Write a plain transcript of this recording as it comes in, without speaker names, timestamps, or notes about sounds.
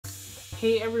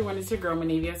Hey everyone, it's your girl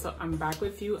Minévia. So I'm back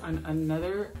with you on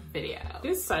another video. I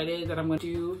decided that I'm going to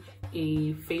do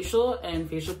a facial and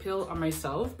facial peel on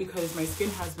myself because my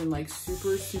skin has been like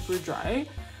super dry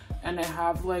and I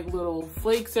have like little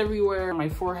flakes everywhere on my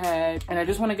forehead and I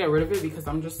just want to get rid of it because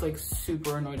I'm just like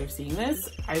super annoyed of seeing this.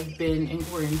 I've been in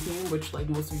quarantine, which like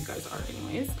most of you guys are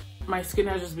anyways. My skin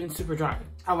has just been super dry.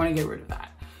 I want to get rid of that.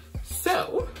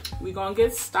 So we gonna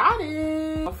get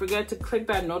started. Don't forget to click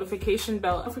that notification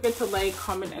bell. Don't forget to like,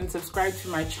 comment, and subscribe to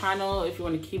my channel if you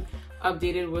want to keep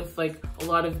updated with like a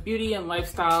lot of beauty and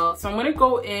lifestyle. So I'm gonna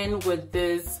go in with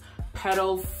this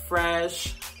Petal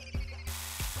Fresh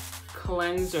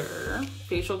cleanser,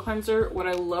 facial cleanser. What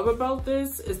I love about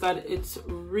this is that it's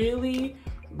really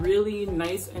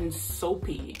nice and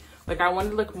soapy. Like I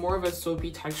wanted like more of a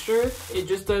soapy texture. It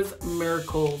just does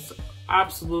miracles,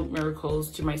 absolute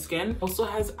miracles to my skin. Also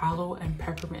has aloe and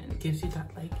peppermint. It gives you that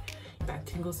like that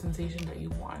tingle sensation that you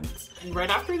want. And right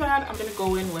after that, I'm gonna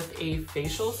go in with a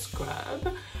facial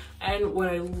scrub. And what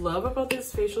I love about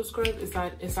this facial scrub is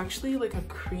that it's actually like a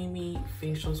creamy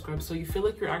facial scrub. So you feel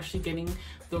like you're actually getting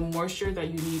the moisture that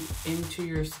you need into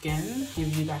your skin,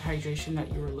 give you that hydration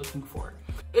that you were looking for.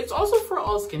 It's also for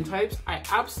all skin types. I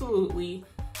absolutely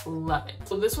love it.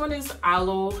 So this one is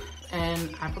aloe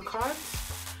and apricot.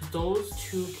 Those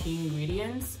two key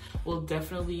ingredients will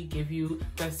definitely give you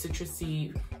that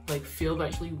citrusy like feel that you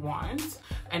actually want,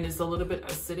 and it's a little bit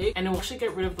acidic, and it will actually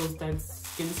get rid of those dead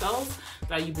skin cells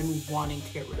that you've been wanting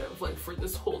to get rid of like for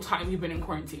this whole time you've been in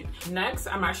quarantine. Next,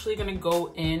 I'm actually gonna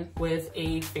go in with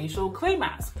a facial clay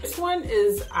mask. This one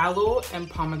is aloe and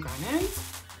pomegranate.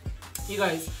 You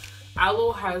guys,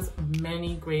 aloe has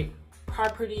many great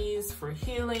properties for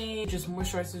healing, just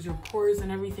moisturizes your pores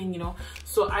and everything, you know.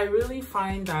 So I really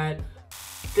find that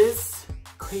this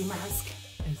clay mask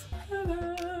is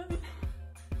heaven.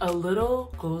 A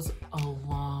little goes a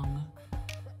long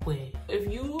way. If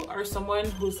you are someone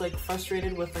who's like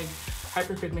frustrated with like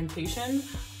hyperpigmentation,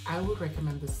 I would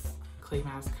recommend this clay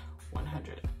mask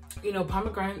 100. You know,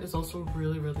 pomegranate is also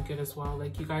really good as well.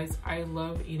 Like you guys, I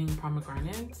love eating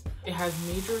pomegranate. It has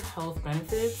major health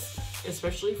benefits,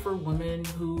 especially for women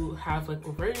who have like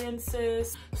ovarian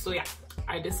cysts. So yeah,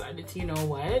 I decided to, you know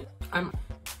what, I'm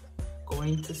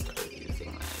going to start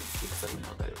using this because I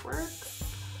know that it works.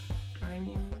 You know what I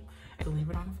mean? I leave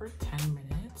it on for 10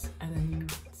 minutes and then you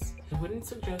rinse. I wouldn't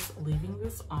suggest leaving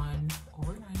this on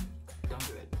overnight. Don't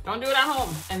do it. Don't do it at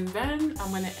home. And then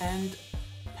I'm gonna end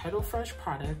Petal Fresh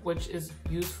product, which is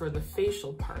used for the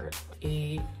facial part,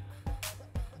 a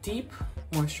deep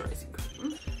moisturizing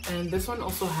cream. And this one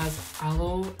also has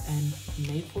aloe and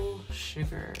maple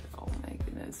sugar. Oh my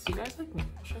goodness, you guys like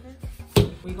maple sugar?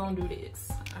 We gonna do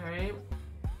this, all right?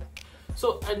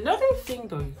 So another thing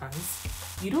though, you guys,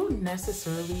 you don't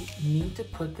necessarily need to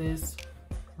put this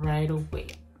right away.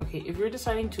 Okay, if you're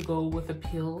deciding to go with a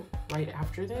peel right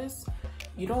after this,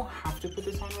 you don't have to put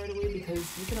this on right away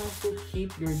because you can also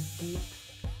keep your deep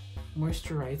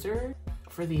moisturizer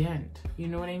for the end. You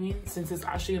know what I mean? Since it's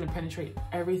actually going to penetrate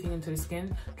everything into the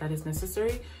skin that is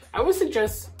necessary, I would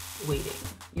suggest waiting.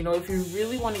 You know, if you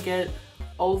really want to get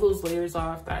all those layers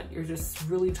off that you're just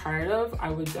really tired of, I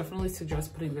would definitely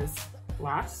suggest putting this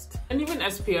last. And even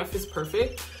SPF is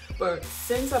perfect, but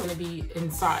since I'm going to be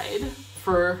inside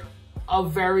for a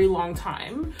very long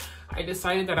time, I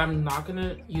decided that I'm not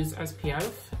gonna use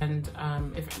SPF, and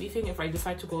if anything, if I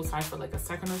decide to go outside for like a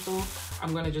second or so,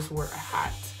 I'm gonna just wear a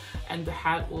hat, and the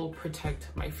hat will protect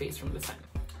my face from the sun.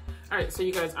 All right, so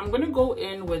you guys, I'm gonna go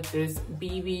in with this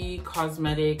BB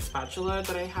Cosmetic spatula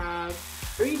that I have.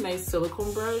 Very nice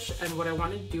silicone brush, and what I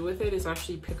want to do with it is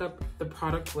actually pick up the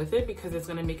product with it because it's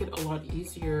gonna make it a lot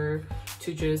easier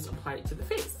to just apply it to the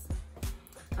face.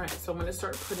 All right, so I'm gonna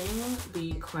start putting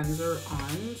the cleanser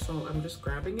on. So I'm just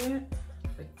grabbing it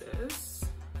like this,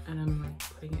 and I'm like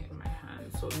putting it in my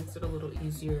hand. So it makes it a little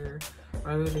easier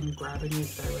rather than grabbing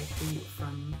it directly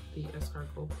from the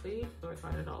escargot plate. So I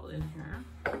got it all in here.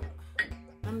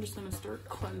 I'm just gonna start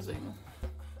cleansing.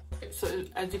 Okay, so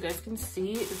as you guys can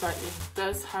see, is that it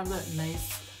does have that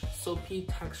nice soapy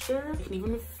texture. I can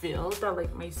even feel that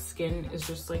like my skin is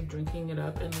just like drinking it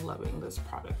up and loving this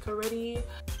product already.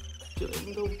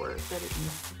 Doing the work that it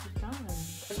needs to be done.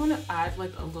 I just want to add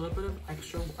like a little bit of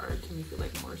extra water to make it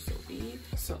like more soapy.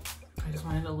 So I just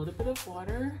wanted a little bit of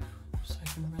water so I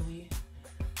can really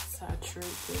saturate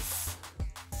this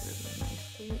really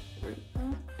nicely.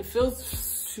 It feels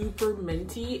super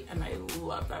minty and I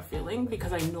love that feeling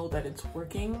because I know that it's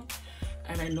working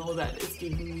and I know that it's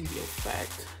giving me the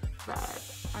effect that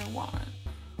I want.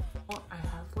 Well, I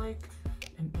have like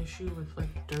an issue with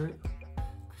like dirt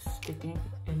sticking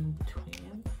in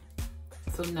between.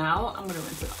 So now I'm gonna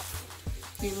rinse it off.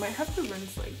 You might have to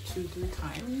rinse like 2-3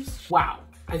 times. Wow,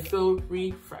 I feel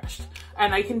refreshed.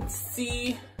 And I can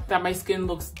see that my skin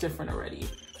looks different already,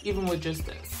 even with just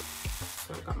this.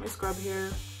 So I got my scrub here.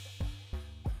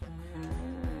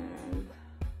 And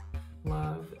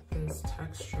love this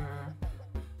texture.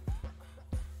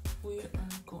 We are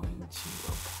going to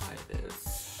apply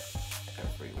this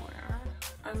everywhere.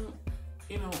 I'm,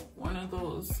 you know, one of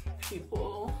those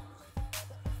people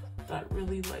that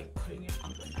really like putting it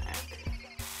on the neck.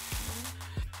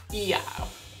 Yeah,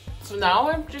 so now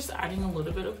I'm just adding a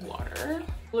little bit of water.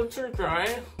 Lips are dry,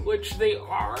 which they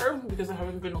are because I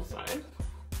haven't been outside.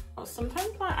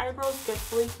 Sometimes my eyebrows get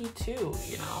flaky too,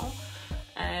 you know?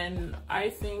 And I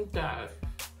think that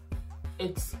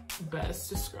it's best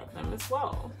to scrub them as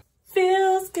well.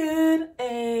 Feels good,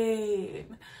 ayy.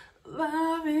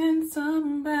 Loving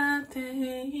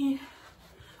somebody.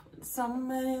 When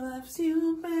somebody loves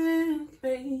you back,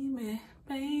 baby,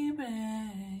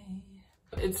 baby.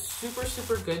 It's super,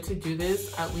 super good to do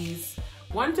this at least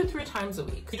 1 to 3 times a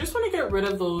week. You just want to get rid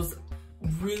of those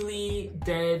really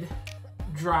dead,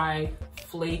 dry,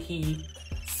 flaky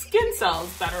skin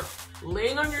cells that are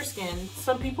laying on your skin.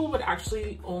 Some people would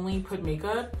actually only put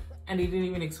makeup and they didn't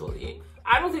even exfoliate.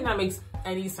 I don't think that makes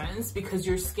any sense because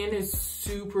your skin is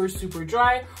super, super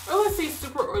dry, or let's say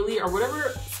super oily, or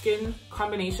whatever skin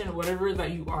combination, whatever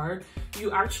that you are,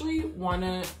 you actually want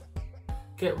to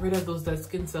get rid of those dead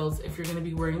skin cells if you're going to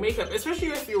be wearing makeup, especially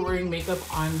if you're wearing makeup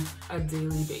on a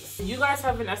daily basis. If you guys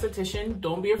have an esthetician,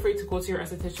 don't be afraid to go to your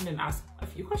esthetician and ask a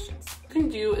few questions. What you can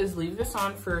do is leave this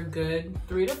on for a good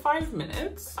 3 to 5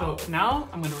 minutes. So now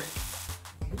I'm going to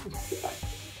rinse.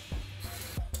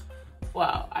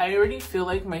 Wow, I already feel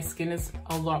like my skin is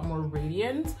a lot more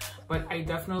radiant, but I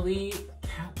definitely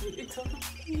can't wait until the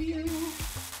view.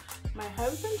 My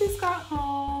husband just got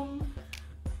home.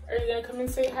 Are you gonna come and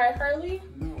say hi, Harley?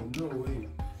 No way.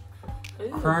 Ooh.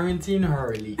 Quarantine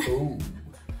Harley. Oh.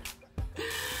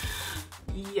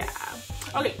 Yeah.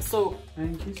 Okay, so.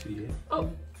 And kiss you, yeah.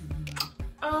 Oh.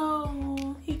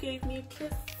 Oh, he gave me a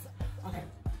kiss. Okay.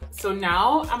 So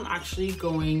now I'm actually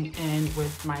going in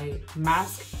with my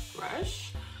mask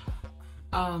brush.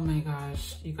 Oh my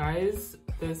gosh, you guys,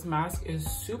 this mask is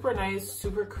super nice,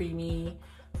 super creamy.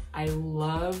 I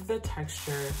love the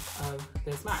texture of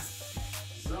this mask.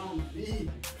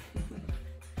 Zombie.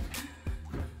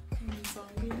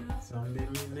 Zombie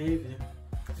Minévia.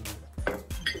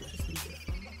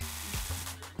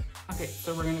 Okay,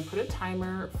 so we're gonna put a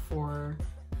timer for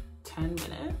 10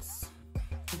 minutes.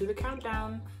 Do the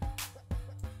countdown.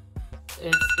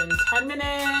 It's been 10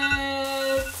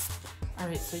 minutes. All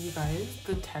right, so you guys,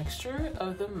 the texture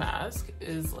of the mask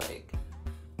is like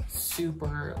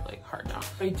super like hard now.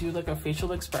 If I do like a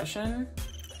facial expression,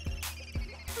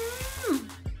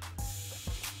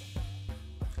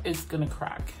 it's gonna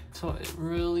crack. So it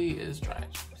really is dry.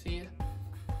 See?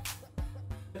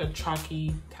 A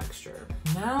chalky texture.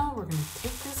 Now we're gonna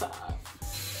take this off.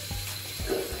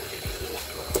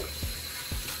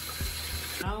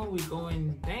 Now we're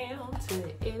going down to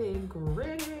the itty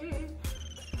gritty.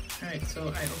 All right, so I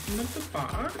opened up the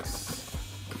box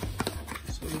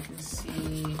so we can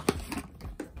see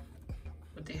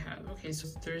what they have. Okay, so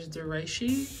there's the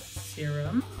reishi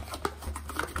serum.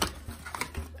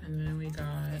 And then we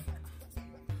got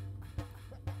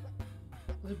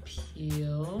the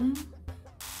peel,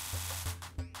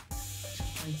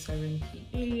 2.7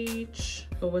 pH.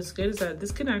 But what's good is that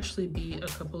this can actually be a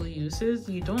couple of uses.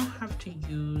 You don't have to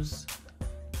use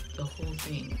the whole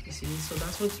thing, you see? So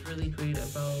that's what's really great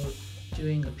about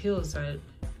doing a peel, is that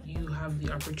you have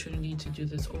the opportunity to do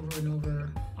this over and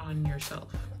over on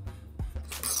yourself.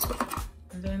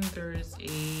 And then there's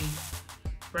a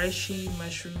reishi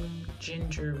mushroom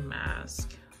ginger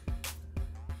mask.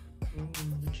 Ooh,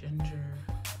 ginger.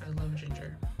 I love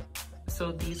ginger.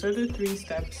 So these are the 3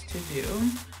 steps to do.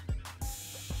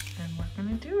 And we're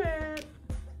gonna do it.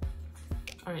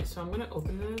 All right, so I'm gonna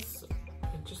open this.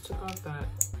 I just took off that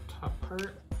top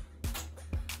part.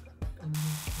 And then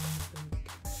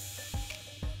like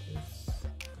this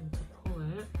and to pull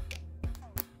it.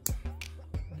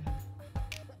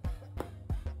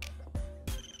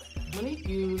 I'm gonna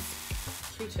use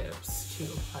Q-tips to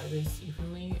apply this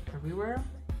evenly everywhere.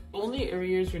 Only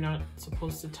areas you're not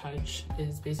supposed to touch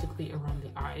is basically around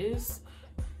the eyes,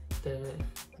 the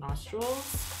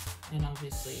nostrils, and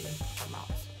obviously the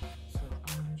mouth. So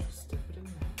I'm gonna just dip it in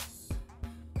this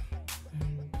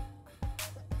and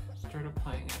start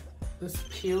applying it. This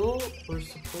peel, we're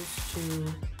supposed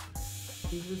to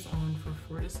leave this on for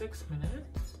 4 to 6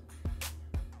 minutes.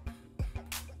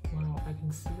 Wow, I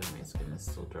can see that my skin is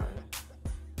still dry.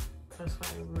 That's why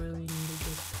I really needed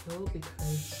this peel,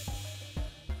 because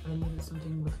I needed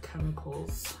something with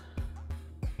chemicals,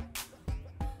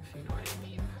 if you know what I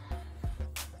mean.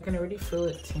 I can already feel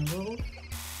it tingle,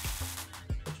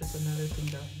 which is another thing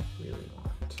that I really want.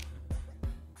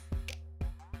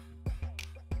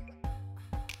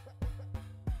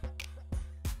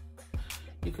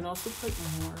 You can also put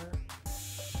more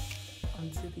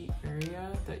onto the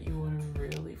area that you want to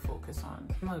really focus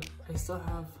on. Look, I still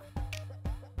have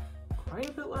quite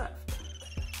a bit left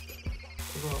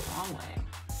to go a long way.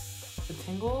 The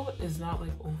tingle is not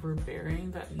like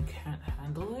overbearing that you can't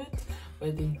handle it,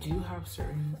 but they do have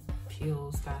certain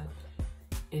peels that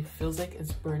it feels like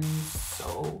it's burning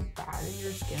so bad in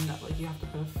your skin that like you have to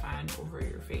put a fan over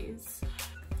your face.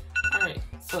 All right,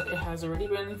 so it has already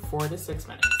been 4 to 6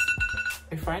 minutes.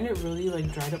 I find it really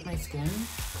like dried up my skin,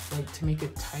 like to make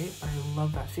it tight, but I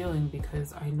love that feeling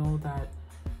because I know that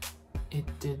it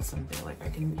did something. Like I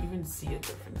can even see a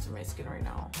difference in my skin right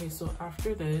now. Okay, so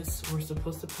after this, we're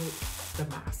supposed to put the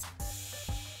mask.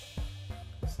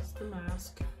 This is the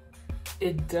mask.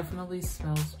 It definitely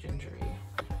smells gingery.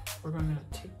 We're gonna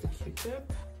take the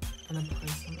Q-tip and apply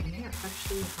some in here. I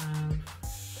actually have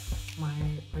my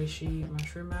reishi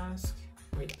mushroom mask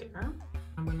right there.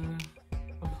 I'm gonna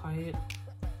apply it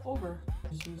over.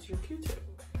 Just use your Q-tip.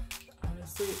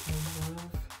 Honestly, I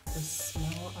love the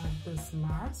smell of this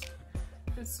mask.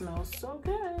 It smells so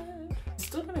good. It's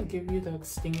still gonna give you that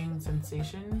stinging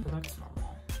sensation, but that's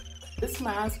normal. This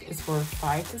mask is for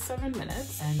 5 to 7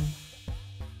 minutes and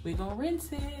we gonna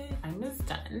rinse it. Time is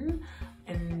done.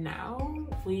 And now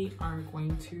we are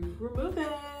going to remove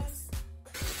this.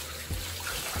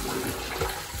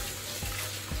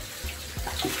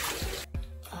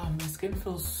 My skin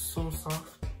feels so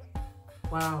soft.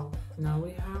 Wow, now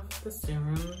we have the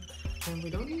serum and we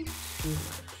don't need too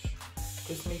much.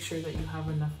 Just make sure that you have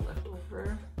enough left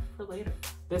over for later.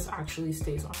 This actually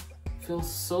stays on. It feels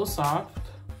so soft.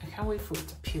 I can't wait for it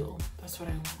to peel. That's what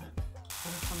I want. I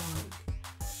just want like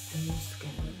a new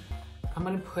skin. I'm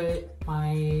gonna put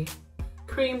my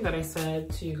cream that I said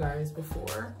to you guys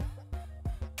before.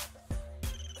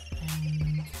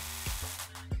 And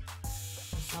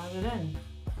massage it in.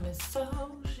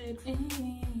 Massage it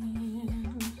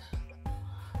in.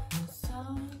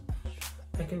 Massage.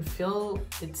 I can feel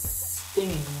it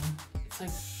stinging. It's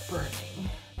like burning,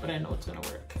 but I know it's gonna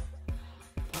work.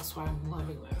 That's why I'm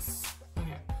loving this.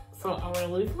 Okay, so I'm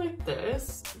gonna leave it like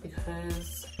this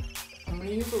because I'm gonna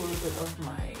use a little bit of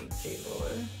my jade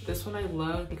roller. This one I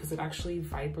love because it actually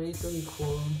vibrates really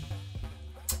cool.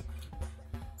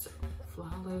 So,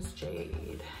 flawless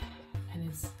jade, and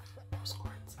it's rose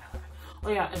quartz. I love it. Oh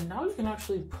yeah, and now you can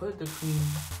actually put the cream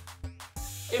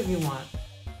if you want.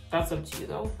 That's up to you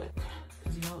though, but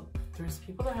because you know, there's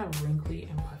people that have wrinkly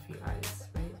and puffy eyes,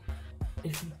 right?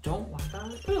 If you don't want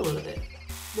that, put a little bit.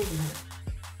 Doesn't hurt.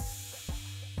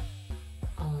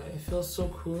 It feels so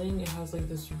cooling. It has like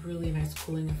this really nice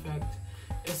cooling effect,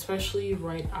 especially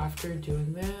right after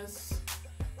doing this.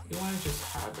 You want to just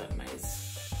have that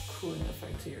nice cooling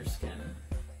effect to your skin.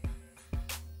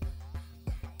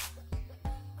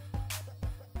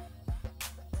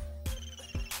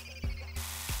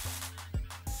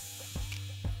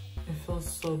 It feels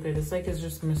so good. It's like it's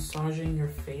just massaging your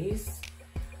face,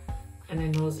 and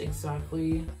it knows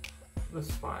exactly the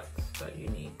spots that you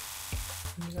need.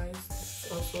 You guys, this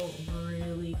is also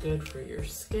really good for your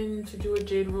skin to do a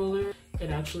jade roller. It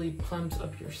actually plumps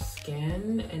up your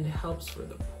skin and helps for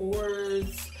the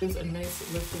pores. Gives a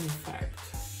nice lifting effect.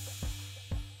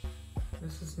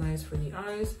 This is nice for the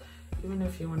eyes, even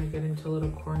if you want to get into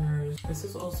little corners. This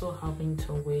is also helping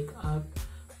to wake up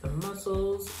the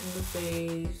muscles in the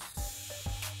face,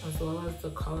 as well as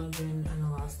the collagen and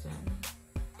elastin,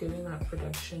 giving that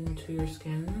production to your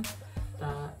skin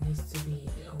that needs to be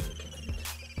awakened.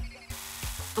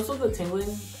 Also, the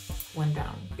tingling went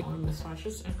down. I want to massage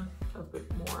this in a bit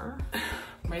more.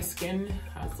 My skin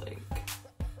has like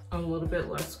a little bit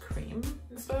less cream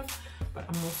and stuff, but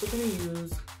I'm also going to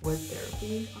use Wet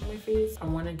Therapy on my face. I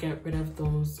want to get rid of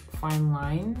those fine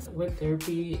lines. Wet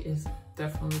Therapy is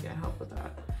definitely going to help with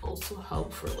that. Also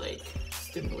help for like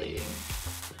stimulating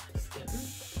the skin.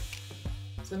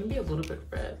 It's going to be a little bit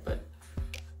red, but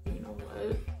you know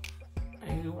what?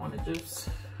 I want to just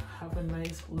have a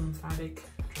nice lymphatic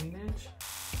drainage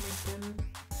in my skin.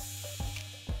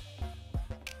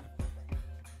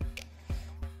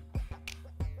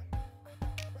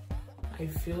 I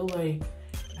feel like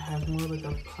it has more like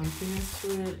a plumpiness to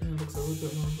it, and it looks a little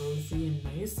bit more rosy and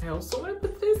nice. I also want to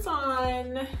put this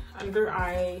on under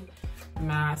eye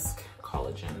mask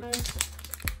collagen.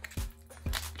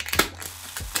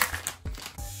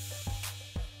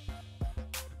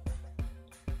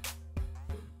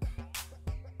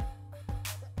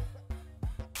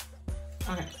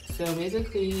 Okay, so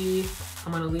basically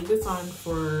I'm gonna leave this on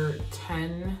for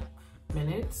 10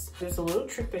 minutes. There's a little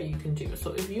trick that you can do.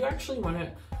 So if you actually want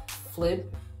to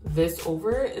flip this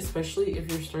over, especially if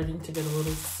you're starting to get a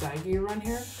little saggy around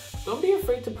here, don't be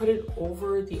afraid to put it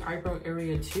over the eyebrow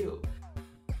area too.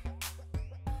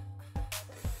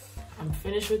 I'm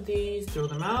finished with these. Throw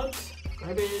them out.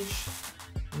 Garbage.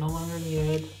 No longer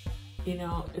needed. You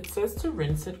know, it says to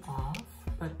rinse it off,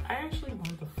 but I actually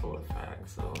want the full effect,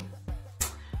 so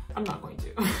I'm not going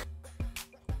to.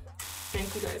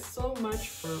 Thank you guys so much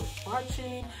for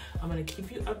watching. I'm gonna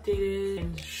keep you updated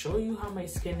and show you how my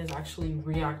skin is actually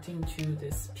reacting to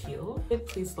this peel.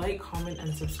 Please like, comment,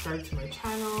 and subscribe to my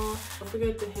channel. Don't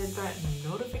forget to hit that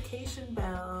notification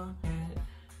bell and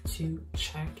to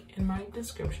check in my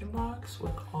description box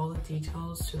with all the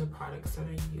details to the products that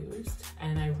I used.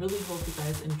 And I really hope you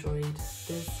guys enjoyed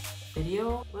this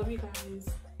video. Love you guys.